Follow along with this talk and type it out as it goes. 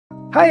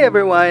Hi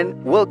everyone!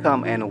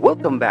 Welcome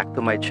back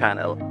to my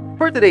channel.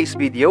 For today's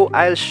video,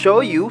 I'll show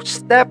you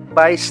step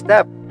by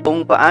step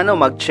kung paano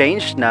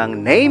mag-change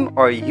ng name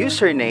or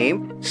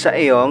username sa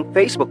iyong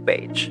Facebook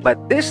page.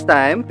 But this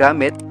time,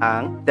 gamit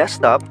ang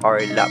desktop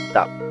or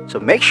laptop. So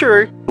make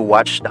sure to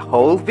watch the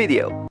whole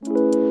video.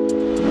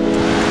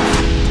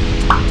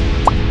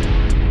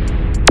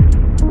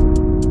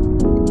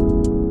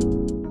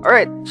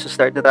 Alright, so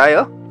start na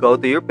tayo. Go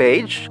to your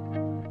page.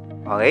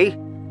 Okay.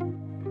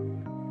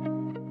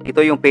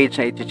 Ito yung page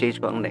na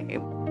i-change ko ang name.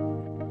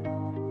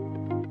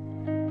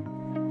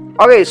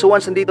 Okay, so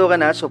once nandito ka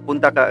na, so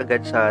punta ka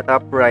agad sa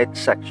top right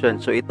section.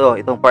 So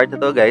itong part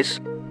na to guys.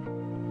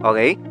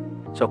 Okay,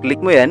 so click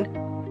mo yan.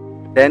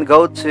 Then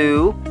go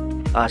to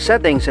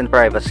settings and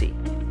privacy.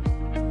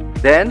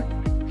 Then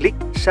click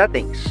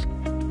settings.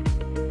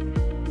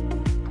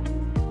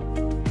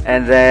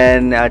 And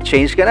then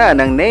change ka na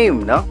ng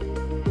name, no?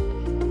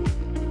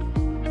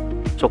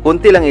 So,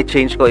 kunti lang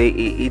i-change ko.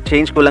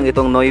 I-change ko lang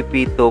itong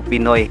𝗨𝗵𝗲𝗶 to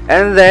Pinoy.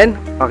 And then,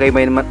 okay,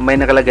 may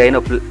nakalagay, no?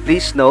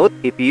 Please note,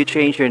 if you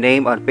change your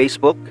name on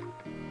Facebook,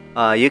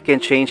 you can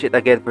change it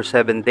again for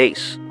 7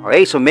 days.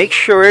 Okay, so make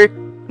sure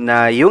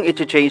na yung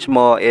i-change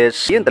mo is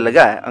yun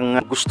talaga, ang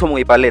gusto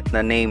mong ipalit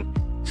na name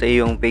sa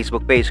iyong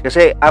Facebook page.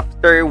 Kasi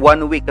after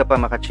 1 week ka pa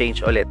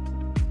maka-change ulit.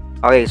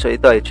 Okay, so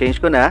ito,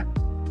 i-change ko na.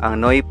 Ang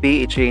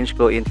𝗨𝗵𝗲, i-change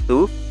ko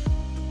into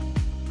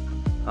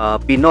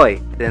Pinoy.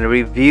 Then,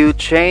 review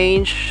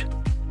change.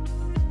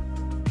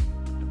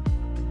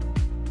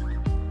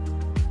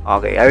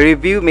 Okay, a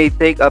review may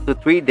take up to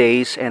 3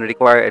 days and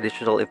require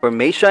additional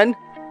information.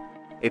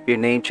 If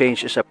your name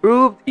change is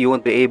approved, you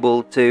won't be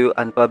able to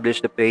unpublish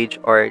the page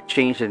or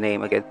change the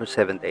name again for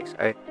 7 days.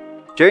 Alright.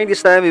 During this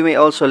time, you may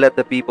also let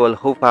the people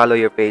who follow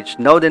your page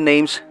know the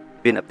names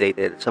been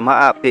updated. So,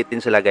 ma-update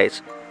din sila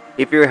guys.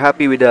 If you're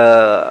happy with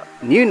the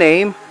new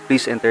name,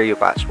 please enter your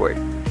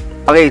password.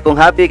 Okay, kung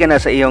happy ka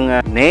na sa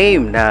iyong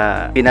name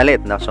na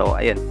pinalit, no? So,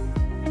 ayun.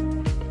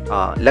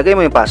 Lagay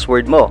mo yung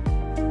password mo.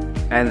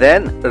 And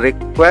then,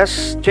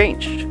 request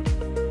change.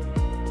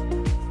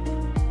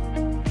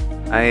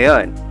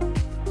 Ayun.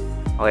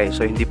 Okay,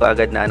 so hindi pa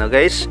agad na ano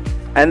guys.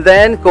 And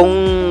then, kung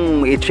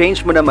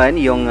i-change mo naman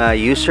yung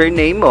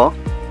username mo,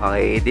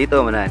 okay,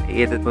 dito mo na,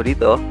 i-edit mo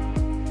dito.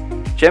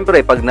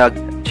 Siyempre, pag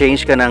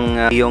nag-change ka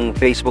ng yung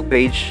Facebook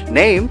page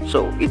name,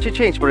 so,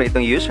 i-change mo rin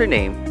itong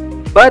username.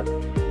 But,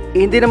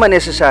 hindi naman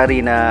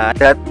necessary na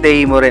that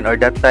day mo rin or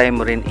that time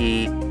mo rin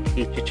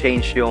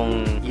i-change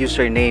yung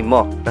username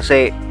mo.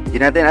 Kasi,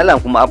 hindi natin alam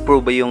kung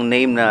ma-approve ba yung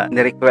name na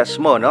ni-request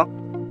mo, no?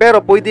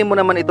 Pero pwede mo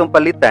naman itong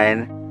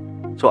palitan.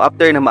 So,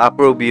 after na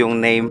ma-approve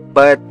yung name.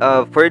 But,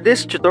 for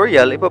this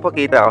tutorial,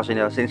 ipapakita ako sa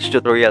inyo. Since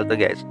tutorial to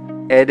guys.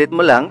 Edit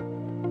mo lang.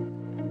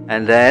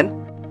 And then,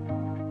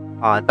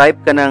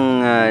 type ka ng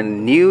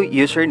new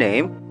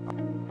username.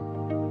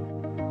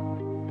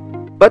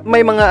 But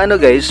may mga ano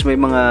guys,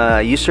 may mga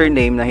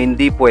username na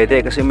hindi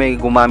pwede kasi may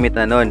gumamit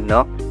na nun,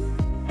 no?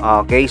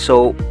 Okay,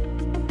 so,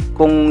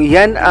 kung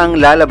yan ang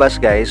lalabas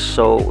guys,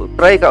 so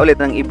try ka ulit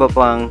ng iba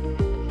pang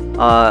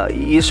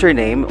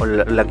username o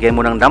lagyan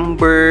mo ng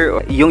number.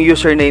 Yung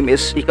username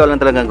is ikaw lang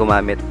talagang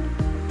gumamit.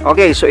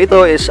 Okay, so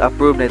ito is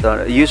approved na ito.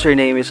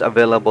 Username is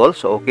available,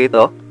 so okay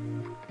ito.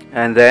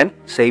 And then,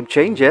 save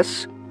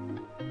changes.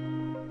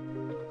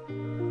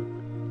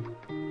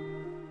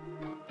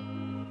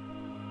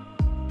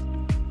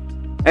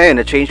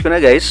 Ayun, na-change ko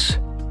na guys.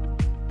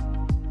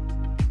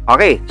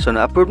 Okay, so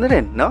na-approve na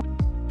rin, no?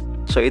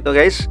 So ito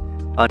guys,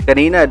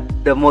 kanina,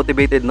 the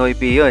motivated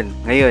𝗨𝗵𝗲 yun.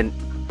 Ngayon,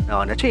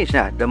 na-change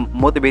na. The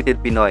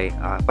motivated Pinoy.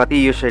 Pati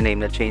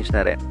username na-change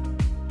na rin.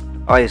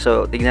 Okay,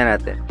 so tignan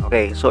natin.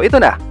 Okay, so ito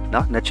na.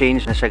 No?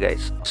 Na-change na siya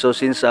guys. So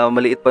since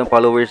maliit pa yung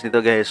followers nito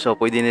guys, so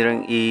pwede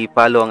nilang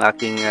i-follow ang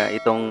aking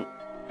itong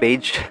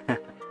page.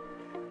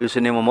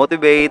 Gusto niyo mo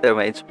motivate or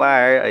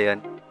ma-inspire.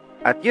 Ayun.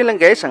 At yun lang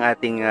guys ang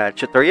ating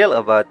tutorial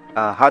about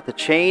how to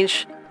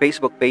change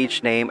Facebook page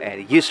name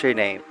and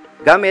username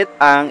gamit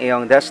ang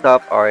iyong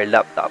desktop or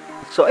laptop.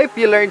 So if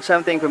you learned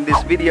something from this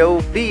video,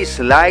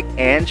 please like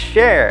and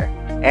share.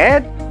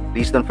 And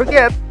please don't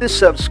forget to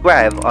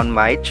subscribe on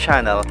my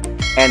channel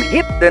and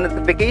hit the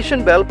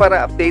notification bell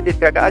para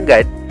updated ka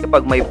kaagad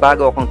kapag may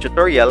bago akong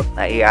tutorial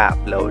na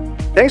i-upload.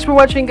 Thanks for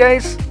watching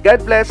guys.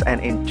 God bless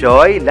and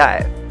enjoy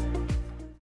life.